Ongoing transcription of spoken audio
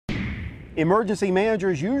Emergency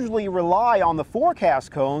managers usually rely on the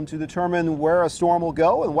forecast cone to determine where a storm will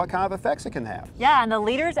go and what kind of effects it can have. Yeah, and the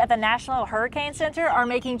leaders at the National Hurricane Center are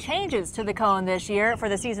making changes to the cone this year for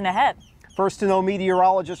the season ahead. First to Know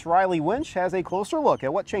meteorologist Riley Winch has a closer look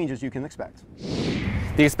at what changes you can expect.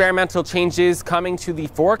 The experimental changes coming to the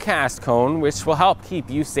forecast cone, which will help keep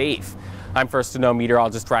you safe. I'm First to Know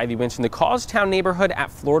meteorologist Riley Winch in the Collegetown neighborhood at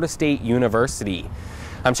Florida State University.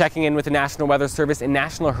 I'm checking in with the National Weather Service and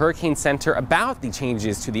National Hurricane Center about the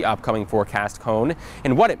changes to the upcoming forecast cone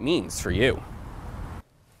and what it means for you.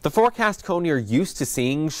 The forecast cone you're used to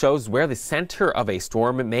seeing shows where the center of a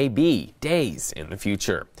storm may be days in the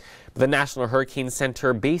future. The National Hurricane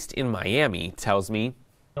Center, based in Miami, tells me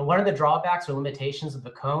one of the drawbacks or limitations of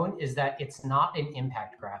the cone is that it's not an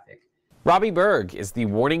impact graphic. Robbie Berg is the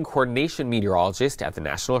warning coordination meteorologist at the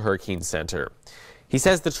National Hurricane Center. He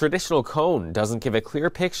says the traditional cone doesn't give a clear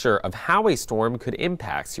picture of how a storm could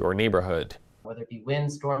impact your neighborhood. Whether it be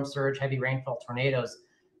wind, storm surge, heavy rainfall, tornadoes,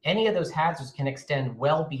 any of those hazards can extend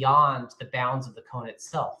well beyond the bounds of the cone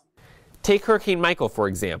itself. Take Hurricane Michael, for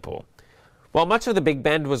example. While much of the Big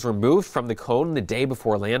Bend was removed from the cone the day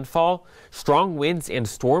before landfall, strong winds and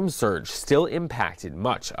storm surge still impacted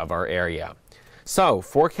much of our area. So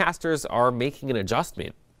forecasters are making an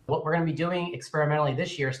adjustment. What we're going to be doing experimentally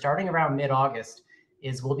this year, starting around mid-August,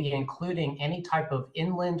 is we'll be including any type of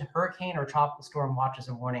inland hurricane or tropical storm watches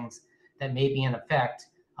and warnings that may be in effect.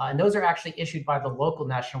 And those are actually issued by the local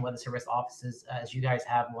National Weather Service offices, as you guys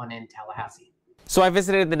have one in Tallahassee. So I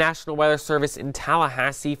visited the National Weather Service in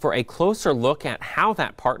Tallahassee for a closer look at how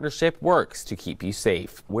that partnership works to keep you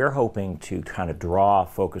safe. We're hoping to kind of draw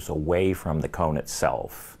focus away from the cone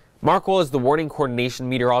itself. Mark Wohl is the warning coordination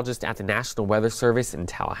meteorologist at the National Weather Service in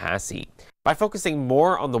Tallahassee. By focusing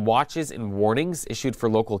more on the watches and warnings issued for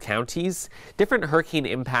local counties, different hurricane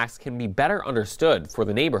impacts can be better understood for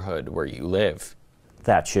the neighborhood where you live.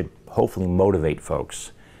 That should hopefully motivate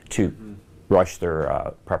folks to rush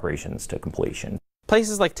their preparations to completion.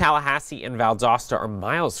 Places like Tallahassee and Valdosta are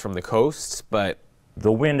miles from the coast, but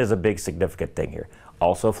the wind is a big significant thing here.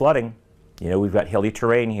 Also flooding. You know, we've got hilly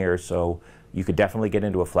terrain here, so you could definitely get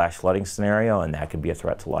into a flash flooding scenario, and that could be a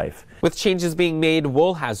threat to life. With changes being made,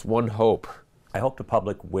 Wohl has one hope. I hope the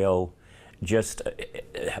public will just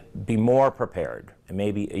be more prepared, and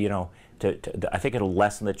maybe, you know, I think it'll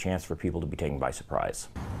lessen the chance for people to be taken by surprise.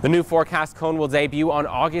 The new forecast cone will debut on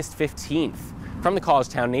August 15th. From the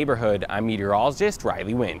Collegetown neighborhood, I'm meteorologist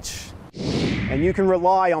Riley Winch. And you can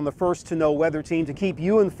rely on the First to Know weather team to keep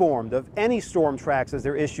you informed of any storm tracks as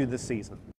they're issued this season.